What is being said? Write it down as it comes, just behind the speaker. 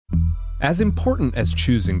As important as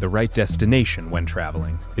choosing the right destination when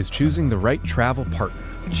traveling is choosing the right travel partner.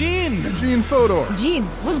 Gene Fodor. Gene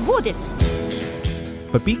was booted.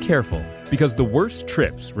 But be careful, because the worst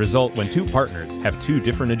trips result when two partners have two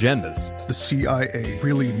different agendas. The CIA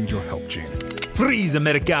really need your help, Gene. Freeze,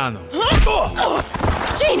 Americano!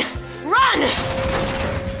 Gene, run!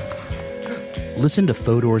 Listen to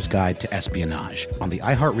Fodor's Guide to Espionage on the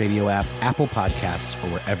iHeartRadio app, Apple Podcasts, or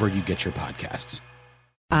wherever you get your podcasts.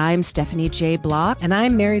 I'm Stephanie J. Block. And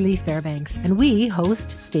I'm Mary Lee Fairbanks. And we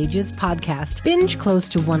host Stages Podcast. Binge close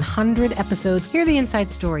to 100 episodes. Hear the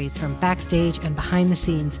inside stories from backstage and behind the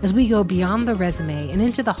scenes as we go beyond the resume and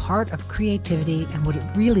into the heart of creativity and what it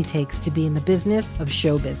really takes to be in the business of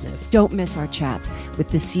show business. Don't miss our chats with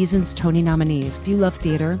this season's Tony nominees. If you love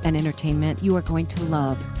theater and entertainment, you are going to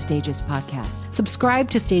love Stages Podcast. Subscribe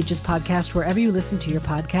to Stages Podcast wherever you listen to your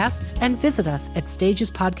podcasts and visit us at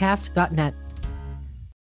stagespodcast.net.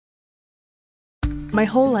 My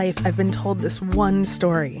whole life, I've been told this one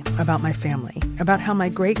story about my family, about how my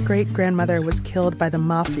great-great-grandmother was killed by the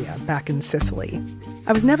mafia back in Sicily.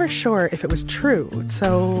 I was never sure if it was true,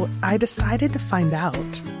 so I decided to find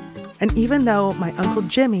out. And even though my Uncle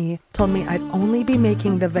Jimmy told me I'd only be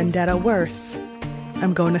making the vendetta worse,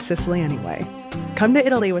 I'm going to Sicily anyway. Come to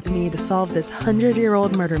Italy with me to solve this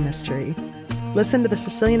 100-year-old murder mystery. Listen to The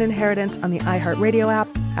Sicilian Inheritance on the iHeartRadio app,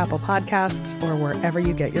 Apple Podcasts, or wherever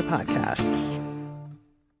you get your podcasts.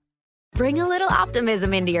 Bring a little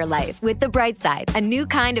optimism into your life with The Bright Side, a new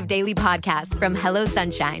kind of daily podcast from Hello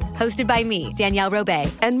Sunshine, hosted by me, Danielle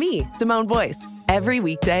Robay. And me, Simone Boyce. Every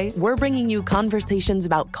weekday, we're bringing you conversations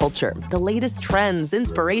about culture, the latest trends,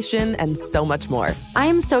 inspiration, and so much more. I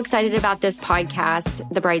am so excited about this podcast,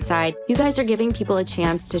 The Bright Side. You guys are giving people a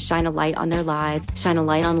chance to shine a light on their lives, shine a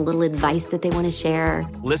light on a little advice that they want to share.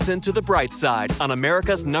 Listen to The Bright Side on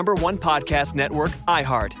America's #1 podcast network,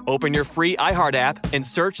 iHeart. Open your free iHeart app and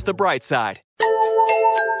search The Bright Side.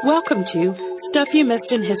 Welcome to Stuff You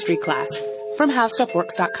Missed in History Class from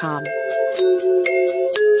HowStuffWorks.com.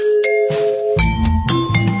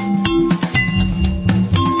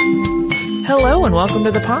 Hello and welcome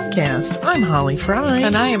to the podcast. I'm Holly Fry.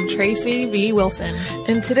 And I am Tracy V. Wilson.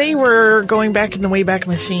 And today we're going back in the Wayback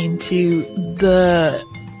Machine to the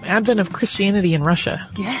advent of Christianity in Russia.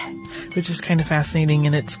 Yeah. Which is kind of fascinating,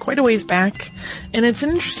 and it's quite a ways back. And it's an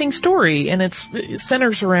interesting story, and it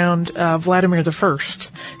centers around Vladimir the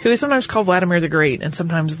First, who is sometimes called Vladimir the Great, and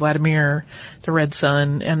sometimes Vladimir the Red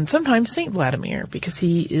Sun, and sometimes Saint Vladimir, because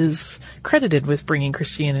he is credited with bringing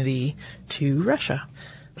Christianity to Russia.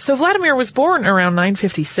 So Vladimir was born around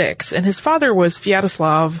 956, and his father was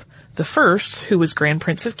Sviatoslav the First, who was Grand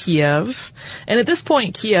Prince of Kiev. And at this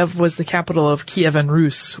point, Kiev was the capital of Kievan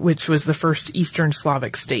Rus, which was the first Eastern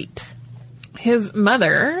Slavic state. His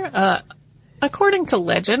mother, according to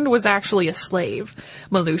legend, was actually a slave,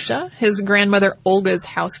 Malusha, his grandmother Olga's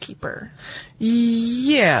housekeeper.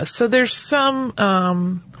 Yeah, so there's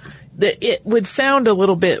some, it would sound a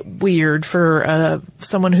little bit weird for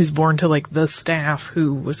someone who's born to like the staff,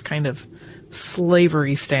 who was kind of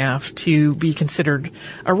slavery staff, to be considered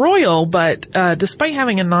a royal, but despite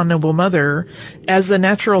having a non-noble mother, as the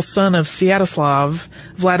natural son of Sviatoslav,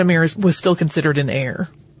 Vladimir was still considered an heir.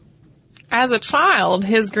 As a child,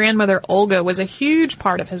 his grandmother Olga was a huge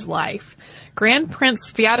part of his life. Grand Prince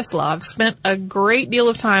Sviatoslav spent a great deal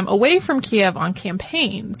of time away from Kiev on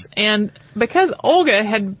campaigns, and because Olga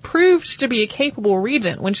had proved to be a capable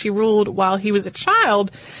regent when she ruled while he was a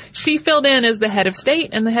child, she filled in as the head of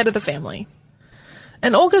state and the head of the family.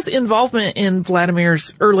 And Olga's involvement in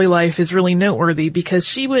Vladimir's early life is really noteworthy because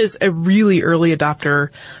she was a really early adopter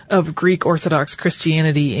of Greek Orthodox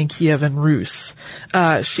Christianity in Kievan Rus.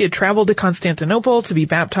 She had traveled to Constantinople to be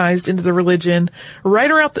baptized into the religion right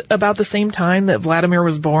around about the same time that Vladimir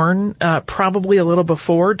was born, probably a little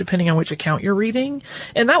before, depending on which account you're reading.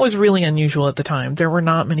 And that was really unusual at the time. There were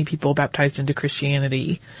not many people baptized into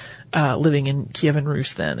Christianity living in Kievan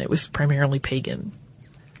Rus then. It was primarily pagan.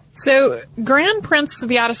 So, Grand Prince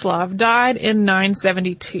Sviatoslav died in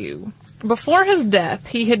 972. Before his death,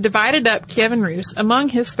 he had divided up Kievan Rus among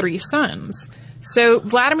his 3 sons. So,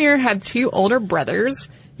 Vladimir had 2 older brothers.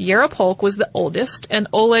 Yaropolk was the oldest, and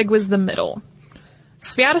Oleg was the middle.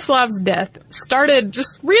 Sviatoslav's death started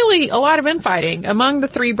just really a lot of infighting among the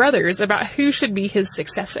 3 brothers about who should be his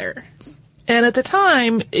successor. And at the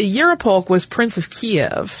time, Yaropolk was Prince of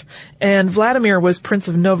Kiev, and Vladimir was Prince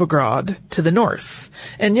of Novgorod to the north.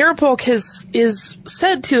 And Yaropolk is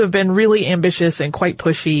said to have been really ambitious and quite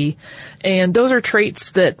pushy, and those are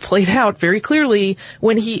traits that played out very clearly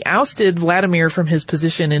when he ousted Vladimir from his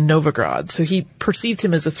position in Novgorod. So he perceived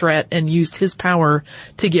him as a threat and used his power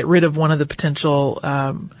to get rid of one of the potential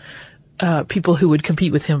people who would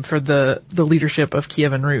compete with him for the leadership of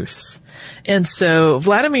Kievan Rus. And so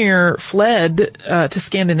Vladimir fled to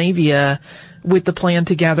Scandinavia with the plan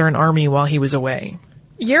to gather an army while he was away.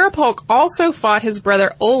 Yaropolk also fought his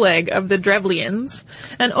brother Oleg of the Drevlians,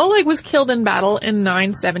 and Oleg was killed in battle in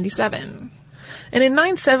 977. And in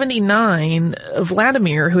 979,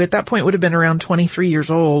 Vladimir, who at that point would have been around 23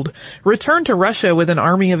 years old, returned to Russia with an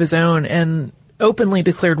army of his own and openly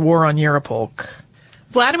declared war on Yaropolk.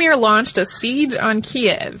 Vladimir launched a siege on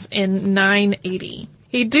Kiev in 980.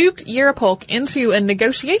 He duped Yaropolk into a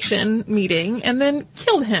negotiation meeting and then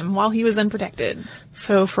killed him while he was unprotected.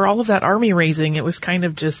 So for all of that army raising, it was kind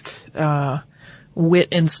of just wit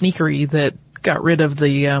and sneakery that got rid of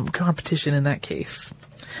the competition in that case.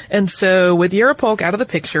 And so with Yaropolk out of the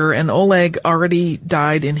picture and Oleg already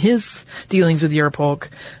died in his dealings with Yaropolk,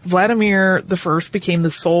 Vladimir I became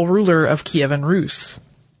the sole ruler of Kievan Rus.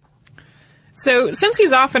 So, since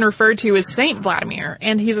he's often referred to as Saint Vladimir,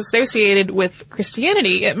 and he's associated with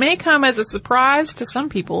Christianity, it may come as a surprise to some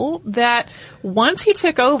people that once he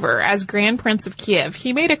took over as Grand Prince of Kiev,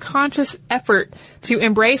 he made a conscious effort to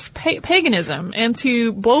embrace paganism and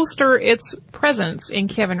to bolster its presence in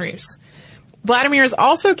Kievan Rus. Vladimir is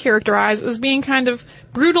also characterized as being kind of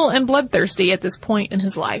brutal and bloodthirsty at this point in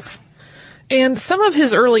his life. And some of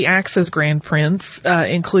his early acts as Grand Prince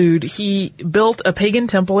include he built a pagan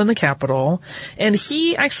temple in the capital, and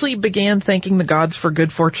he actually began thanking the gods for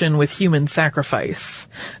good fortune with human sacrifice.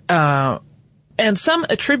 And some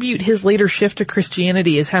attribute his later shift to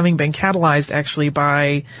Christianity as having been catalyzed actually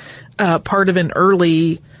by part of an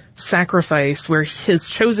early sacrifice where his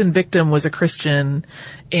chosen victim was a Christian,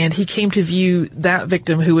 and he came to view that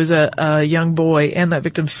victim, who was a young boy, and that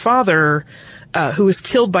victim's father, who was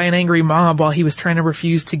killed by an angry mob while he was trying to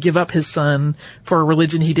refuse to give up his son for a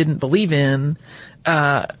religion he didn't believe in,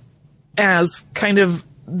 as kind of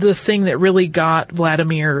the thing that really got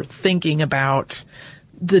Vladimir thinking about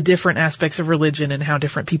the different aspects of religion and how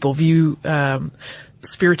different people view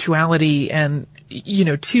spirituality, and, you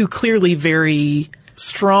know, two clearly very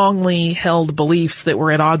strongly held beliefs that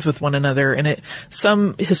were at odds with one another. And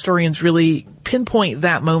some historians really pinpoint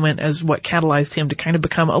that moment as what catalyzed him to kind of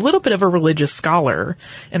become a little bit of a religious scholar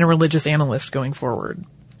and a religious analyst going forward.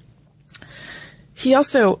 He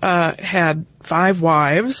also had 5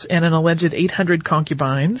 wives and an alleged 800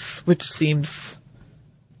 concubines, which seems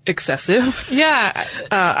excessive. Yeah.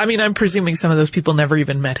 I mean, I'm presuming some of those people never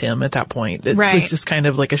even met him at that point. It right. was just kind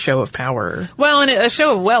of like a show of power. Well, and a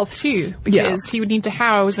show of wealth, too, because he would need to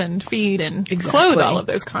house and feed and clothe all of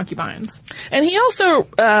those concubines. And he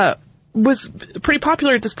also was pretty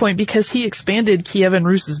popular at this point because he expanded Kievan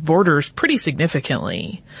Rus's borders pretty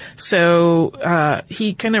significantly. So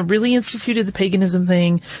he kind of really instituted the paganism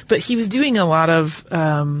thing, but he was doing a lot of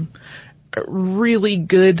really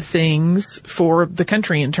good things for the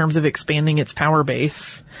country in terms of expanding its power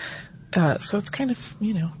base. So it's kind of,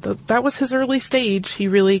 you know, that was his early stage. He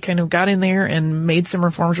really kind of got in there and made some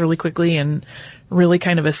reforms really quickly and really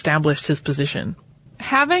kind of established his position.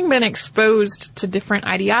 Having been exposed to different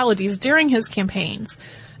ideologies during his campaigns,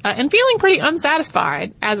 and feeling pretty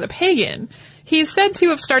unsatisfied as a pagan, he's said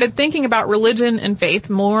to have started thinking about religion and faith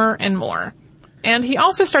more and more. And he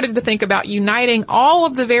also started to think about uniting all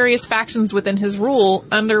of the various factions within his rule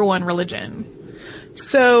under one religion.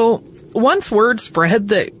 So once word spread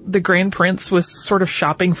that the Grand Prince was sort of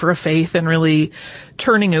shopping for a faith and really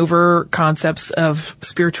turning over concepts of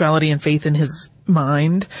spirituality and faith in his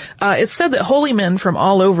mind, it's said that holy men from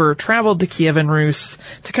all over traveled to Kievan Rus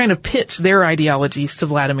to kind of pitch their ideologies to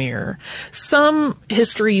Vladimir. Some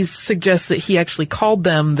histories suggest that he actually called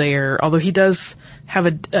them there, although he does have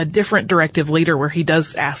a different directive later where he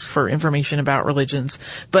does ask for information about religions.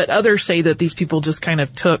 But others say that these people just kind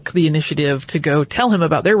of took the initiative to go tell him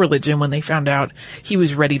about their religion when they found out he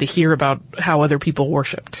was ready to hear about how other people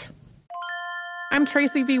worshipped. I'm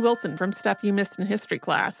Tracy V. Wilson from Stuff You Missed in History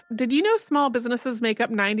Class. Did you know small businesses make up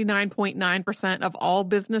 99.9% of all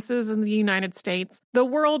businesses in the United States? The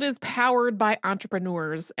world is powered by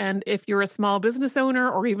entrepreneurs, and if you're a small business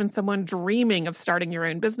owner or even someone dreaming of starting your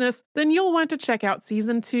own business, then you'll want to check out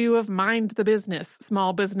Season 2 of Mind the Business,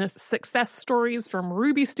 Small Business Success Stories from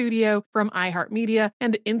Ruby Studio, from iHeartMedia,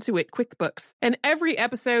 and Intuit QuickBooks. And every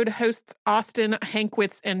episode, hosts Austin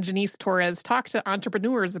Hankwitz and Janice Torres talk to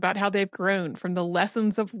entrepreneurs about how they've grown from the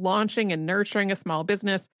lessons of launching and nurturing a small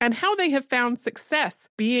business and how they have found success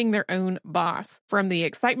being their own boss. From the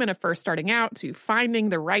excitement of first starting out to finding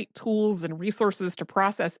the right tools and resources to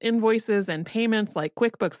process invoices and payments like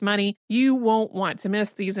QuickBooks Money, you won't want to miss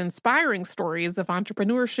these inspiring stories of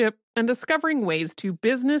entrepreneurship and discovering ways to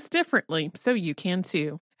business differently so you can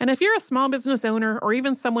too. And if you're a small business owner or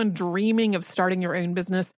even someone dreaming of starting your own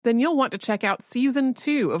business, then you'll want to check out Season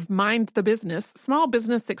 2 of Mind the Business, Small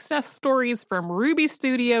Business Success Stories from Ruby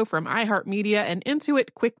Studio, from iHeartMedia, and Intuit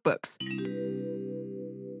QuickBooks.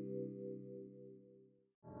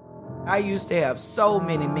 I used to have so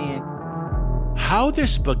many men. How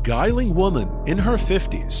this beguiling woman in her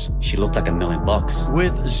 50s, she looked like $1 million,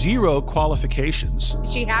 with zero qualifications,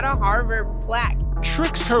 she had a Harvard plaque,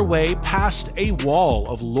 tricks her way past a wall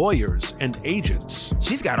of lawyers and agents.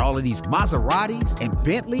 She's got all of these Maseratis and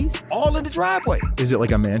Bentleys all in the driveway. Is it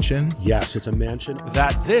like a mansion? Yes, it's a mansion.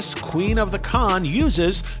 That this queen of the con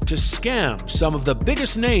uses to scam some of the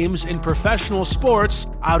biggest names in professional sports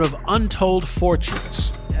out of untold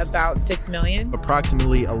fortunes. About $6 million.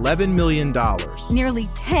 Approximately $11 million. Nearly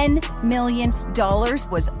 $10 million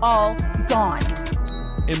was all gone.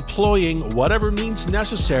 Employing whatever means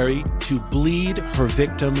necessary to bleed her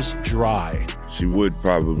victims dry. She would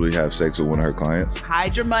probably have sex with one of her clients.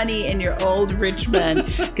 Hide your money in your old rich man,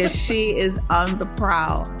 because she is on the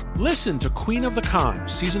prowl. Listen to Queen of the Con,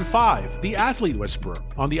 Season 5, The Athlete Whisperer,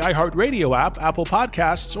 on the iHeartRadio app, Apple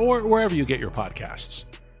Podcasts, or wherever you get your podcasts.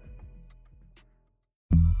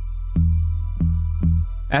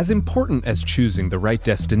 As important as choosing the right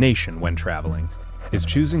destination when traveling is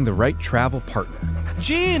choosing the right travel partner.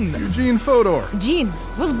 Gene! Eugene Fodor. Gene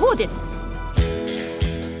was booted.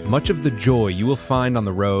 Much of the joy you will find on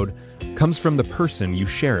the road comes from the person you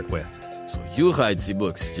share it with. So you write the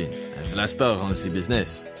books, Gene, and Vlastar runs the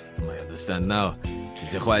business. I understand now. It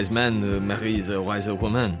is a wise man who marries a wiser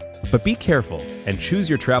woman. But be careful and choose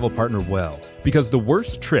your travel partner well, because the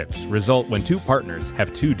worst trips result when two partners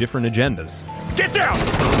have two different agendas. Get down!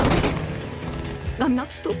 I'm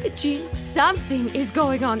not stupid, Gene. Something is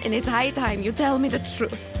going on, and it's high time you tell me the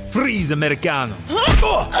truth. Freeze, Americano!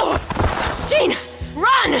 Gene,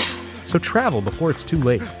 run! So travel before it's too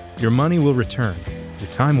late. Your money will return,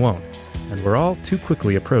 your time won't, and we're all too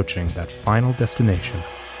quickly approaching that final destination.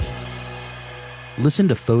 Listen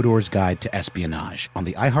to Fodor's Guide to Espionage on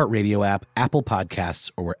the iHeartRadio app, Apple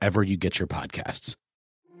Podcasts, or wherever you get your podcasts.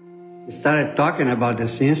 We started talking about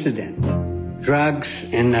this incident. Drugs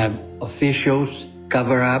and officials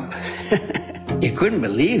cover up. You couldn't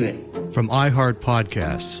believe it. From iHeart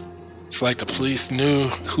Podcasts. It's like the police knew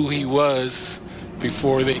who he was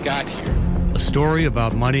before they got here. A story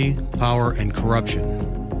about money, power, and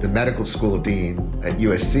corruption. The medical school dean at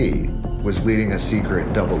USC was leading a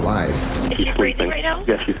secret double life. Is she breathing right now?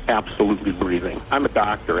 Yes, she's absolutely breathing. I'm a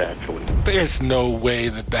doctor, actually. There's no way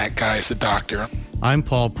that guy's a doctor. I'm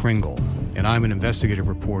Paul Pringle, and I'm an investigative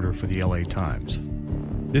reporter for the LA Times.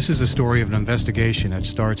 This is the story of an investigation that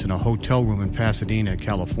starts in a hotel room in Pasadena,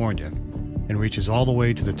 California, and reaches all the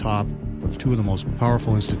way to the top of two of the most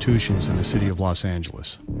powerful institutions in the city of Los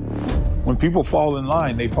Angeles. When people fall in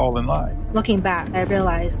line, they fall in line. Looking back, I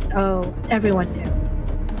realized, everyone knew.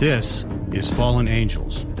 This is Fallen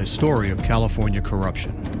Angels, a story of California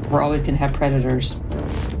corruption. We're always going to have predators.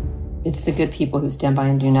 It's the good people who stand by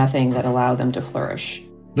and do nothing that allow them to flourish.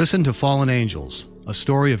 Listen to Fallen Angels, a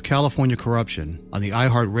story of California corruption on the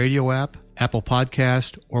iHeartRadio app, Apple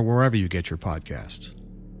Podcast, or wherever you get your podcasts.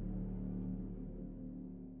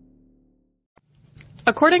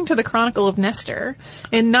 According to the Chronicle of Nestor,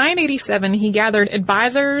 in 987 he gathered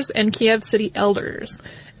advisors and Kiev city elders,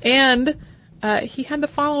 and he had the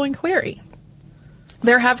following query.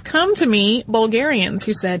 There have come to me Bulgarians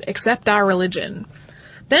who said, accept our religion.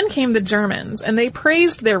 Then came the Germans, and they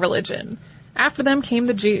praised their religion. After them came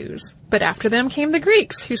the Jews, but after them came the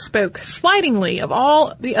Greeks, who spoke slightingly of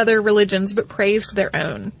all the other religions but praised their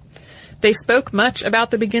own. They spoke much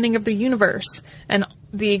about the beginning of the universe and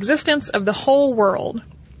the existence of the whole world.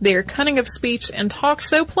 They are cunning of speech and talk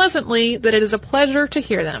so pleasantly that it is a pleasure to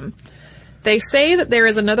hear them. They say that there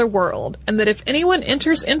is another world, and that if anyone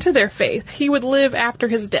enters into their faith, he would live after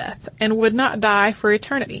his death, and would not die for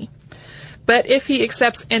eternity. But if he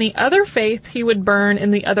accepts any other faith, he would burn in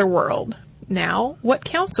the other world. Now, what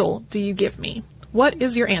counsel do you give me? What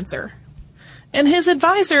is your answer? And his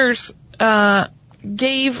advisors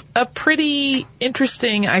gave a pretty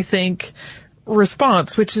interesting, I think,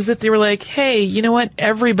 response, which is that they were like, hey, you know what?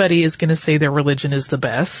 Everybody is going to say their religion is the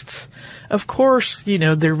best. Of course,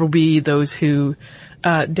 there will be those who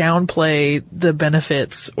downplay the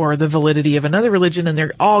benefits or the validity of another religion, and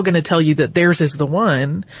they're all going to tell you that theirs is the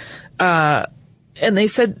one. And they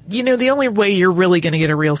said, the only way you're really going to get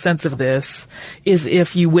a real sense of this is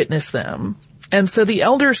if you witness them. And so the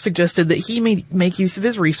elders suggested that he may make use of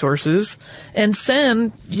his resources and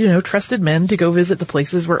send, trusted men to go visit the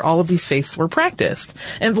places where all of these faiths were practiced.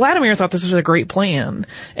 And Vladimir thought this was a great plan.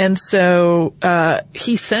 And so,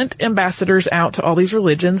 he sent ambassadors out to all these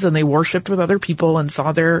religions, and they worshipped with other people and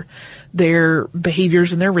saw their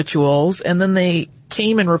behaviors and their rituals. And then they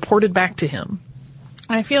came and reported back to him.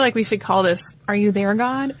 I feel like we should call this, "Are you there,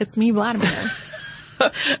 God? It's me, Vladimir."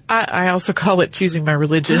 I also call it choosing my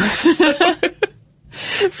religion.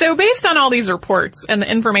 So based on all these reports and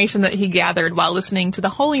the information that he gathered while listening to the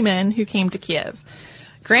holy men who came to Kiev,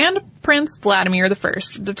 Grand Prince Vladimir I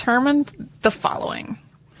determined the following.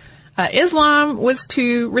 Islam was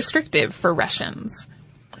too restrictive for Russians.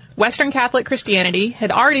 Western Catholic Christianity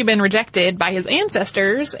had already been rejected by his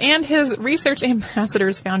ancestors, and his research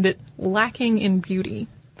ambassadors found it lacking in beauty.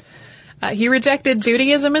 He rejected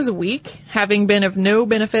Judaism as weak, having been of no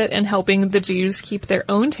benefit in helping the Jews keep their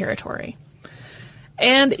own territory.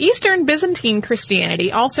 And Eastern Byzantine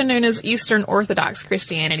Christianity, also known as Eastern Orthodox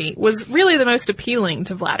Christianity, was really the most appealing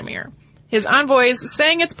to Vladimir. His envoys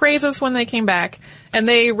sang its praises when they came back, and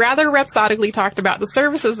they rather rhapsodically talked about the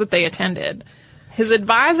services that they attended. His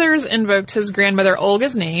advisors invoked his grandmother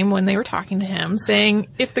Olga's name when they were talking to him, saying,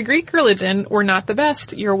 "If the Greek religion were not the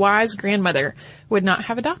best, your wise grandmother would not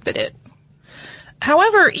have adopted it."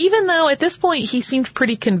 However, even though at this point he seemed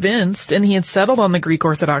pretty convinced and he had settled on the Greek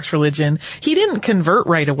Orthodox religion, he didn't convert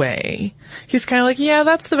right away. He was kind of like, yeah,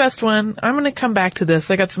 that's the best one. I'm going to come back to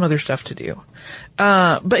this. I got some other stuff to do.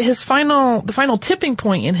 But the final tipping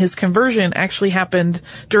point in his conversion actually happened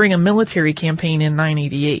during a military campaign in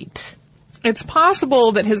 988. It's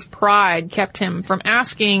possible that his pride kept him from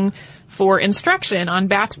asking for instruction on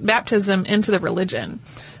baptism into the religion.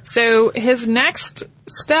 So his next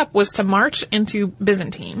step was to march into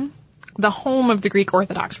Byzantine, the home of the Greek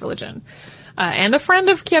Orthodox religion, and a friend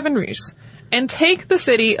of Kievan Rus, and take the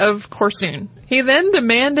city of Korsun. He then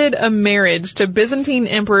demanded a marriage to Byzantine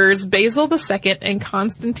emperors Basil II and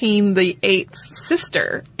Constantine VIII's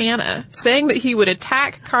sister, Anna, saying that he would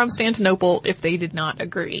attack Constantinople if they did not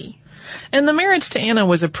agree. And the marriage to Anna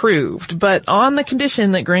was approved, but on the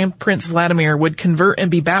condition that Grand Prince Vladimir would convert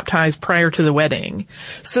and be baptized prior to the wedding.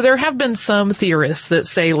 So there have been some theorists that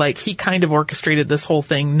say, he kind of orchestrated this whole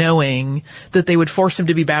thing knowing that they would force him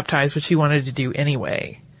to be baptized, which he wanted to do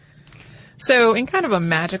anyway. So in kind of a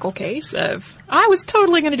magical case of, I was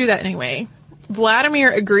totally going to do that anyway,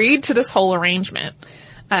 Vladimir agreed to this whole arrangement.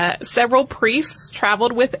 Several priests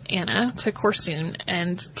traveled with Anna to Korsun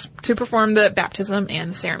and to perform the baptism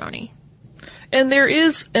and the ceremony. And there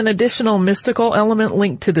is an additional mystical element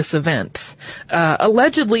linked to this event.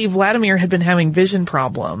 Allegedly, Vladimir had been having vision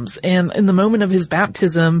problems, and in the moment of his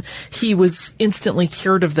baptism, he was instantly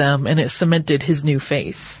cured of them, and it cemented his new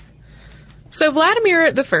faith. So Vladimir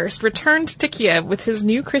I returned to Kiev with his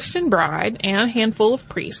new Christian bride and a handful of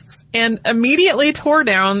priests, and immediately tore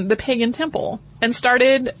down the pagan temple and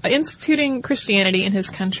started instituting Christianity in his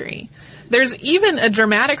country. There's even a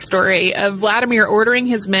dramatic story of Vladimir ordering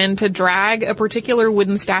his men to drag a particular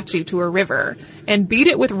wooden statue to a river and beat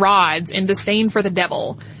it with rods in disdain for the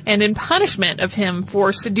devil and in punishment of him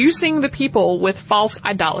for seducing the people with false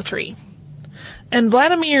idolatry. And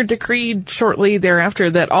Vladimir decreed shortly thereafter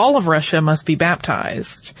that all of Russia must be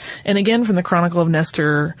baptized. And again from the Chronicle of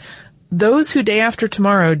Nestor, those who day after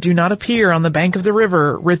tomorrow do not appear on the bank of the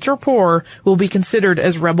river, rich or poor, will be considered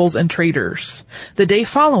as rebels and traitors. The day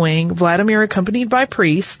following, Vladimir, accompanied by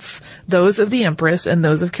priests, those of the Empress and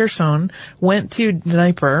those of Kherson, went to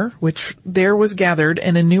Dnieper, which there was gathered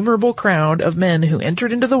an innumerable crowd of men who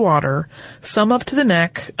entered into the water, some up to the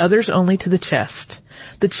neck, others only to the chest.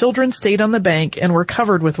 The children stayed on the bank and were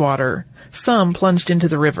covered with water. Some plunged into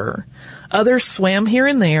the river. Others swam here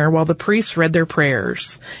and there while the priests read their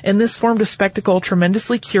prayers, and this formed a spectacle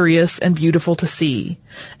tremendously curious and beautiful to see.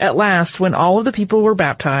 At last, when all of the people were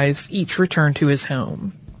baptized, each returned to his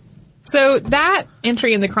home. So that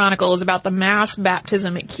entry in the Chronicle is about the mass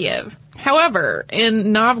baptism at Kiev. However,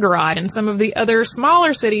 in Novgorod and some of the other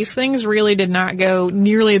smaller cities, things really did not go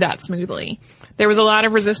nearly that smoothly. There was a lot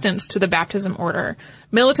of resistance to the baptism order.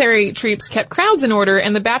 Military troops kept crowds in order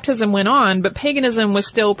and the baptism went on, but paganism was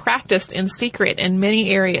still practiced in secret in many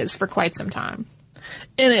areas for quite some time.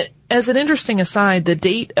 And As an interesting aside, the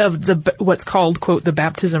date of what's called, quote, the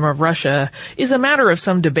baptism of Russia is a matter of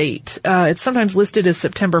some debate. It's sometimes listed as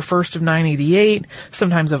September 1st of 988,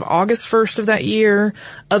 sometimes of August 1st of that year.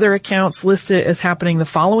 Other accounts list it as happening the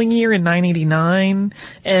following year in 989.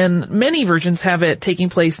 And many versions have it taking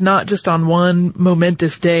place not just on one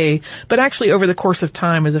momentous day, but actually over the course of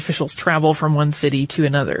time as officials travel from one city to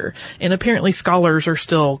another. And apparently scholars are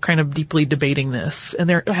still kind of deeply debating this, and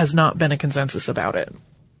there has not been a consensus about it.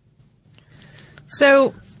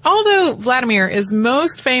 So, although Vladimir is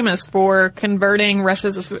most famous for converting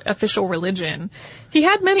Russia's official religion, he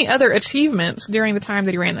had many other achievements during the time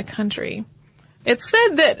that he ran the country. It's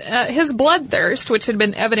said that his bloodthirst, which had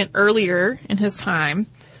been evident earlier in his time,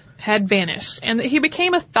 had vanished, and that he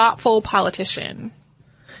became a thoughtful politician.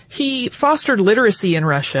 He fostered literacy in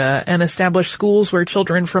Russia and established schools where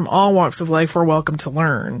children from all walks of life were welcome to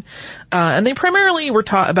learn. And they primarily were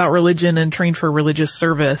taught about religion and trained for religious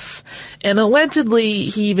service. And allegedly,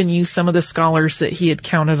 he even used some of the scholars that he had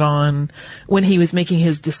counted on when he was making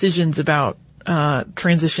his decisions about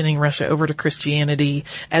transitioning Russia over to Christianity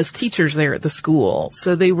as teachers there at the school.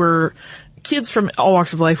 So they were kids from all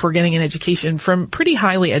walks of life were getting an education from pretty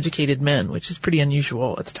highly educated men, which is pretty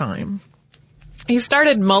unusual at the time. He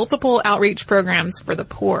started multiple outreach programs for the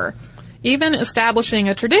poor, even establishing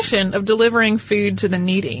a tradition of delivering food to the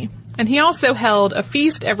needy. And he also held a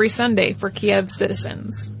feast every Sunday for Kiev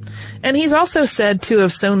citizens. And he's also said to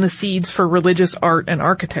have sown the seeds for religious art and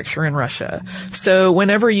architecture in Russia. So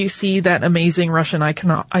whenever you see that amazing Russian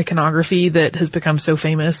iconography that has become so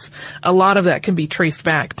famous, a lot of that can be traced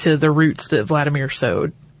back to the roots that Vladimir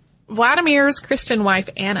sowed. Vladimir's Christian wife,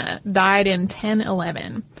 Anna, died in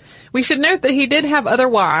 1011. We should note that he did have other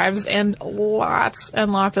wives and lots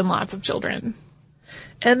of children.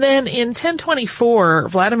 And then in 1024,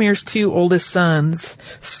 Vladimir's two oldest sons,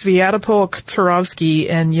 Sviatopolk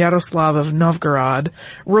Turovsky and Yaroslav of Novgorod,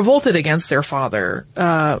 revolted against their father.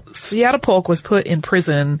 Sviatopolk was put in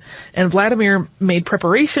prison, and Vladimir made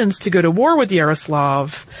preparations to go to war with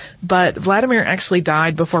Yaroslav, but Vladimir actually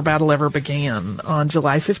died before battle ever began on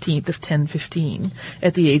July 15th of 1015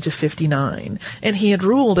 at the age of 59. And he had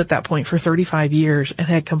ruled at that point for 35 years and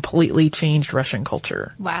had completely changed Russian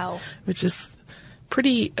culture. Wow. Which is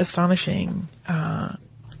pretty astonishing. And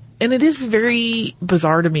it is very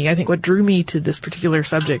bizarre to me. I think what drew me to this particular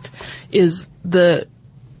subject is the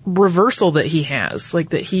reversal that he has.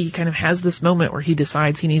 Like that he kind of has this moment where he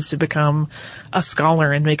decides he needs to become a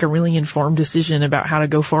scholar and make a really informed decision about how to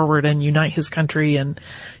go forward and unite his country. And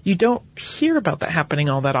you don't hear about that happening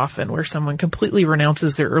all that often, where someone completely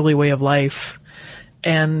renounces their early way of life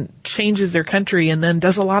and changes their country and then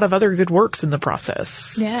does a lot of other good works in the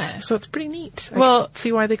process. Yeah. So it's pretty neat. Well, I can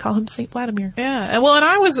see why they call him Saint Vladimir. Yeah. Well, and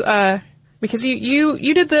I was, because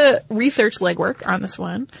you did the research legwork on this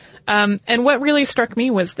one. And what really struck me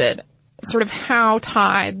was that sort of how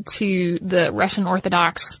tied to the Russian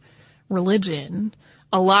Orthodox religion,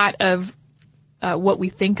 a lot of, what we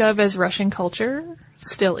think of as Russian culture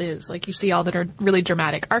still is. Like you see all that are really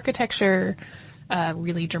dramatic architecture,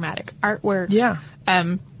 really dramatic artwork. Yeah.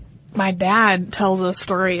 My dad tells a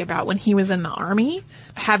story about when he was in the army,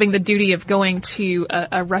 having the duty of going to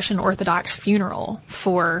a Russian Orthodox funeral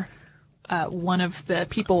for one of the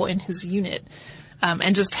people in his unit,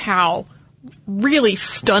 and just how really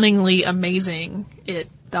stunningly amazing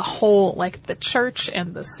the whole, like the church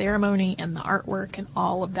and the ceremony and the artwork and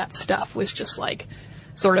all of that stuff was just like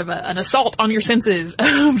sort of an assault on your senses,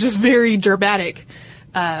 just very dramatic,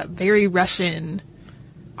 very Russian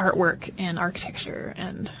artwork and architecture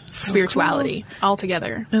and spirituality all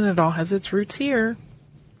together. And it all has its roots here,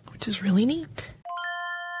 which is really neat.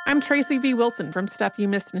 I'm Tracy V. Wilson from Stuff You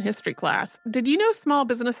Missed in History Class. Did you know small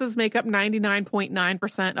businesses make up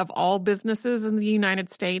 99.9% of all businesses in the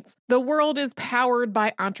United States? The world is powered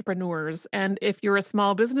by entrepreneurs, and if you're a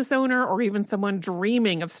small business owner or even someone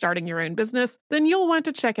dreaming of starting your own business, then you'll want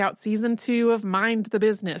to check out Season 2 of Mind the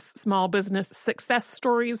Business, Small Business Success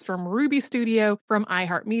Stories from Ruby Studio, from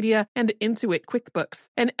iHeartMedia, and Intuit QuickBooks.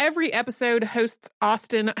 And every episode, hosts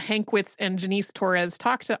Austin Hankwitz and Janice Torres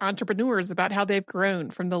talk to entrepreneurs about how they've grown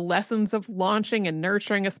from the lessons of launching and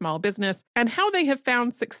nurturing a small business and how they have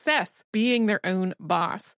found success being their own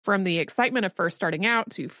boss. From the excitement of first starting out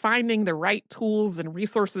to finding the right tools and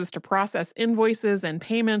resources to process invoices and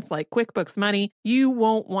payments like QuickBooks Money, you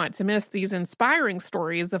won't want to miss these inspiring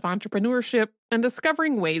stories of entrepreneurship and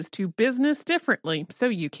discovering ways to business differently so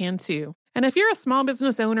you can too. And if you're a small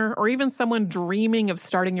business owner or even someone dreaming of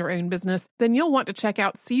starting your own business, then you'll want to check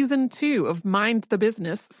out Season 2 of Mind the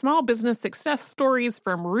Business, Small Business Success Stories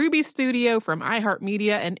from Ruby Studio, from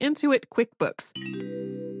iHeartMedia, and Intuit QuickBooks.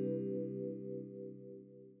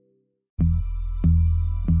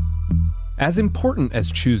 As important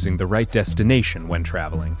as choosing the right destination when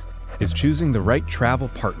traveling is choosing the right travel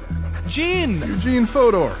partner. Gene! Eugene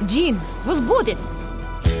Fodor. Gene, was будет?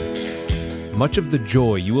 Much of the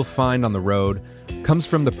joy you will find on the road comes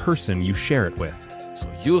from the person you share it with.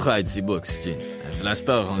 So you write the books, Gene, and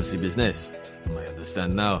Vlastar runs the business. I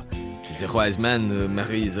understand now. The wise man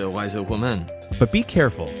marries a wiser woman. But be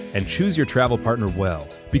careful and choose your travel partner well,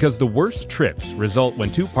 because the worst trips result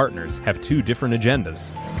when two partners have two different agendas.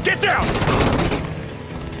 Get down!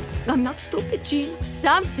 I'm not stupid, Gene.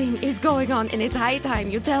 Something is going on, and it's high time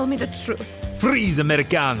you tell me the truth. Freeze,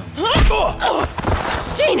 Americano!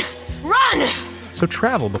 Gene, run! So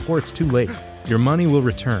travel before it's too late. Your money will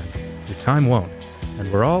return, your time won't,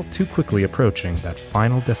 and we're all too quickly approaching that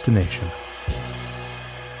final destination.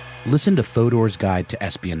 Listen to Fodor's Guide to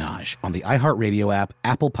Espionage on the iHeartRadio app,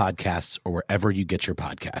 Apple Podcasts, or wherever you get your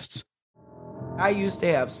podcasts. I used to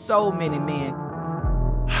have so many men.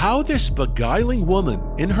 How this beguiling woman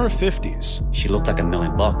in her 50s, she looked like $1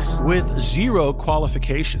 million, with zero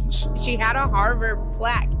qualifications, She had a Harvard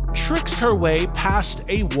plaque. tricks her way past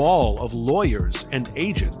a wall of lawyers and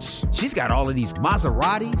agents. She's got all of these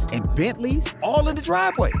Maseratis and Bentleys all in the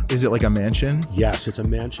driveway. Is it like a mansion? Yes, it's a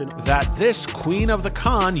mansion that this queen of the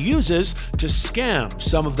con uses to scam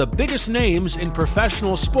some of the biggest names in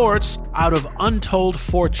professional sports out of untold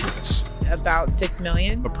fortunes. About $6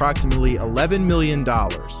 million. Approximately $11 million.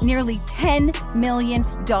 Nearly $10 million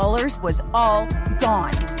was all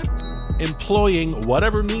gone. Employing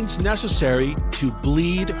whatever means necessary to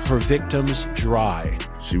bleed her victims dry.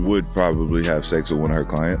 She would probably have sex with one of her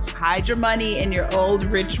clients. Hide your money in your old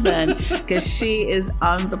rich men, because she is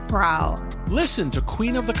on the prowl. Listen to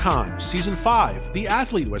Queen of the Con, Season 5, The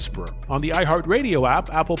Athlete Whisperer, on the iHeartRadio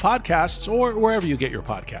app, Apple Podcasts, or wherever you get your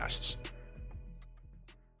podcasts.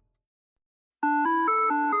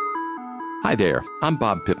 Hi there, I'm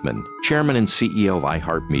Bob Pittman, Chairman and CEO of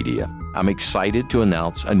iHeartMedia. I'm excited to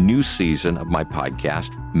announce a new season of my podcast,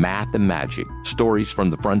 Math and Magic, Stories from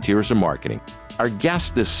the Frontiers of Marketing. Our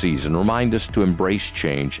guests this season remind us to embrace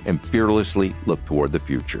change and fearlessly look toward the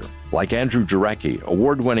future. Like Andrew Jarecki,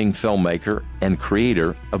 award-winning filmmaker and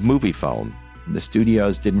creator of MoviePhone. The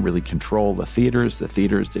studios didn't really control the theaters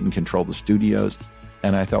didn't control the studios.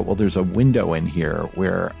 And I thought, well, there's a window in here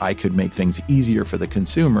where I could make things easier for the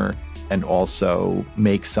consumer and also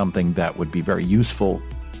make something that would be very useful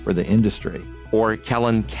for the industry. Or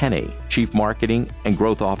Kellen Kenny, Chief Marketing and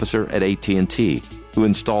Growth Officer at AT&T, who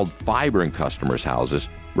installed fiber in customers' houses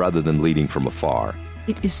rather than leading from afar.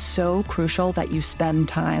 It is so crucial that you spend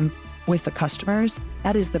time with the customers.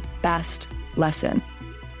 That is the best lesson.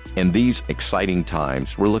 In these exciting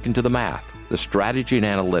times, we're looking to the math, the strategy and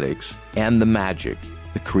analytics, and the magic,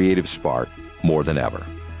 the creative spark, more than ever.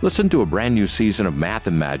 Listen to a brand new season of Math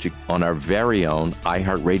and Magic on our very own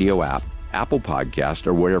iHeartRadio app, Apple Podcast,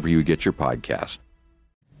 or wherever you get your podcast.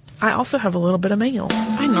 I also have a little bit of mail.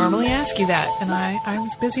 I normally ask you that, and I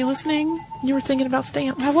was busy listening. You were thinking about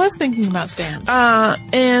stamps. I was thinking about stamps.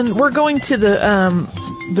 And we're going to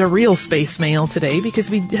the real space mail today because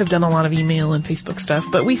we have done a lot of email and Facebook stuff,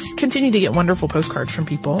 but we continue to get wonderful postcards from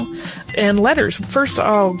people and letters. First,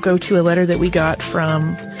 I'll go to a letter that we got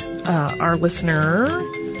from our listener,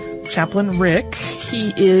 Chaplain Rick.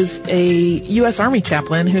 He is a U.S. Army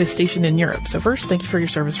chaplain who is stationed in Europe. So first, thank you for your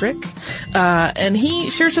service, Rick. And he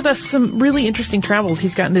shares with us some really interesting travels.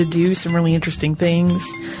 He's gotten to do some really interesting things.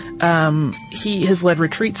 He has led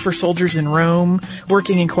retreats for soldiers in Rome,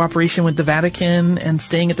 working in cooperation with the Vatican and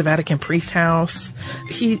staying at the Vatican Priest House.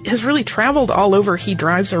 He has really traveled all over. He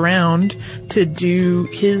drives around to do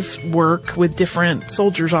his work with different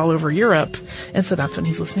soldiers all over Europe. And so that's when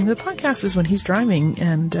he's listening to the podcast, is when he's driving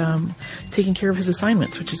and taking care of his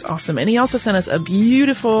assignments, which is awesome. And he also sent us a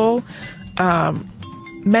beautiful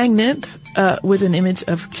magnet with an image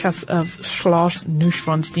of Schloss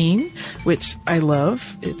Neuschwanstein, which I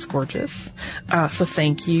love. It's gorgeous. So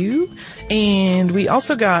thank you. And we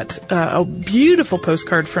also got a beautiful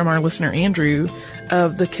postcard from our listener Andrew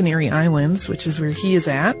of the Canary Islands, which is where he is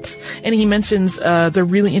at. And he mentions the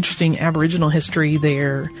really interesting Aboriginal history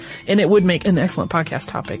there. And it would make an excellent podcast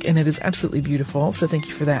topic. And it is absolutely beautiful. So thank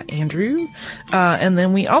you for that, Andrew. And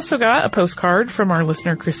then we also got a postcard from our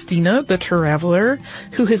listener Christina, the Traveler,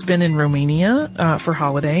 who has been in Romania for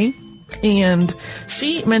holiday. And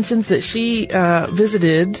she mentions that she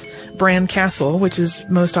visited Bran Castle, which is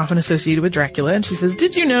most often associated with Dracula. And she says,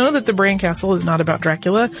 did you know that the Bran Castle is not about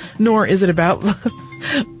Dracula, nor is it about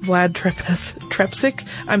Vlad Trepsic?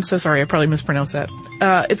 I'm so sorry, I probably mispronounced that.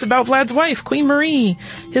 It's about Vlad's wife, Queen Marie.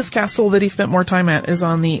 His castle that he spent more time at is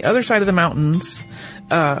on the other side of the mountains.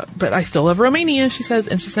 But I still love Romania, she says.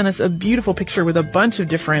 And she sent us a beautiful picture with a bunch of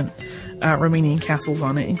different Romanian castles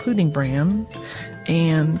on it, including Bran.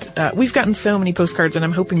 And we've gotten so many postcards, and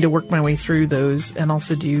I'm hoping to work my way through those and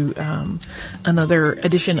also do another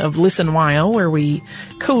edition of Listen While, where we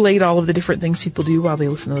collate all of the different things people do while they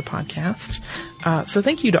listen to the podcast. So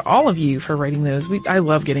thank you to all of you for writing those. I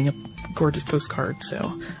love getting a gorgeous postcard,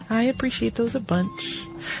 so I appreciate those a bunch.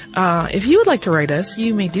 If you would like to write us,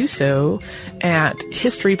 you may do so at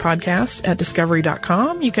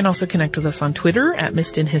historypodcast@discovery.com. You can also connect with us on Twitter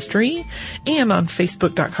 @MissedInHistory and on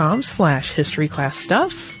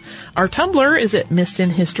Facebook.com/historyclassstuff. Our Tumblr is at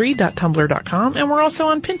missedinhistory.tumblr.com, and we're also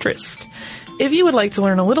on Pinterest. If you would like to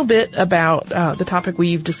learn a little bit about the topic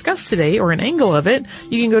we've discussed today, or an angle of it,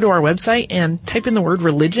 you can go to our website and type in the word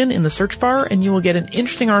religion in the search bar, and you will get an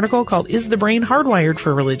interesting article called Is the Brain Hardwired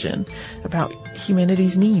for Religion? About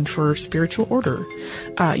humanity's need for spiritual order.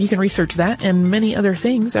 You can research that and many other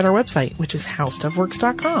things at our website, which is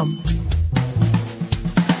howstuffworks.com.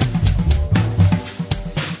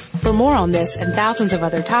 For more on this and thousands of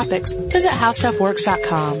other topics, visit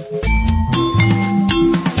howstuffworks.com.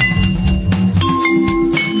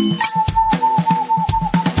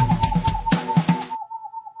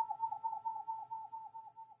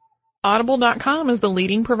 Audible.com is the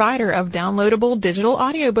leading provider of downloadable digital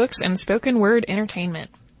audiobooks and spoken word entertainment.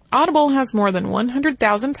 Audible has more than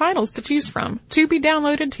 100,000 titles to choose from to be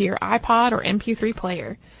downloaded to your iPod or MP3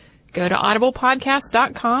 player. Go to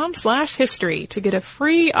audiblepodcast.com/history to get a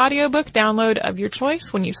free audiobook download of your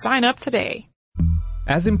choice when you sign up today.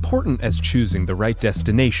 As important as choosing the right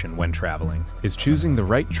destination when traveling is choosing the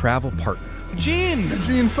right travel partner. Gene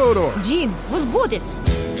Fodor. Gene, was good.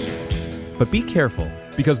 But be careful,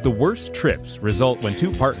 because the worst trips result when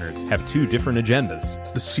two partners have two different agendas.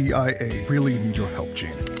 The CIA really need your help,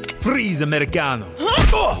 Gene. Freeze, Americano!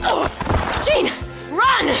 Gene,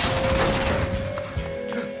 run!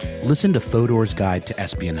 Listen to Fodor's Guide to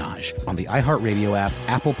Espionage on the iHeartRadio app,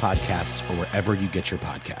 Apple Podcasts, or wherever you get your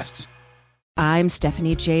podcasts. I'm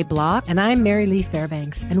Stephanie J. Block. And I'm Mary Lee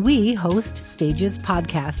Fairbanks. And we host Stages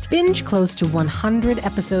Podcast. Binge close to 100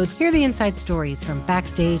 episodes. Hear the inside stories from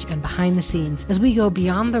backstage and behind the scenes as we go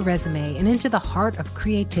beyond the resume and into the heart of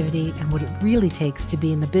creativity and what it really takes to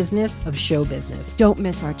be in the business of show business. Don't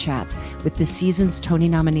miss our chats with this season's Tony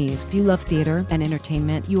nominees. If you love theater and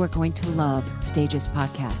entertainment, you are going to love Stages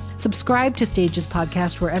Podcast. Subscribe to Stages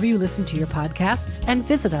Podcast wherever you listen to your podcasts and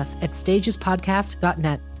visit us at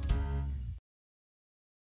stagespodcast.net.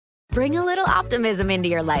 Bring a little optimism into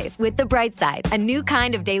your life with The Bright Side, a new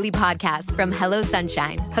kind of daily podcast from Hello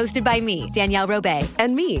Sunshine, hosted by me, Danielle Robay.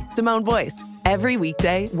 And me, Simone Boyce. Every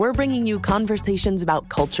weekday, we're bringing you conversations about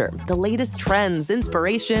culture, the latest trends,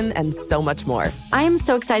 inspiration, and so much more. I am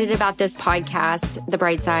so excited about this podcast, The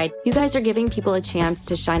Bright Side. You guys are giving people a chance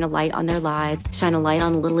to shine a light on their lives, shine a light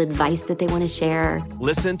on a little advice that they want to share.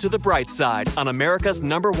 Listen to The Bright Side on America's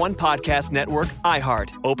 #1 podcast network,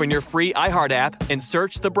 iHeart. Open your free iHeart app and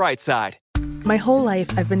search The Bright Side. My whole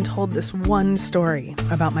life, I've been told this one story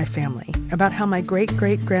about my family, about how my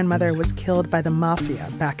great-great-grandmother was killed by the mafia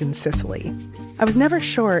back in Sicily. I was never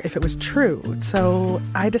sure if it was true, so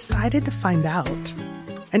I decided to find out.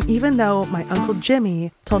 And even though my Uncle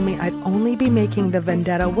Jimmy told me I'd only be making the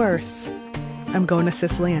vendetta worse, I'm going to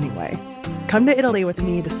Sicily anyway. Come to Italy with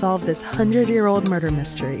me to solve this 100-year-old murder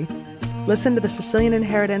mystery. Listen to The Sicilian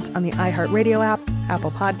Inheritance on the iHeartRadio app,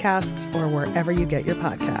 Apple Podcasts, or wherever you get your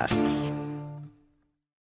podcasts.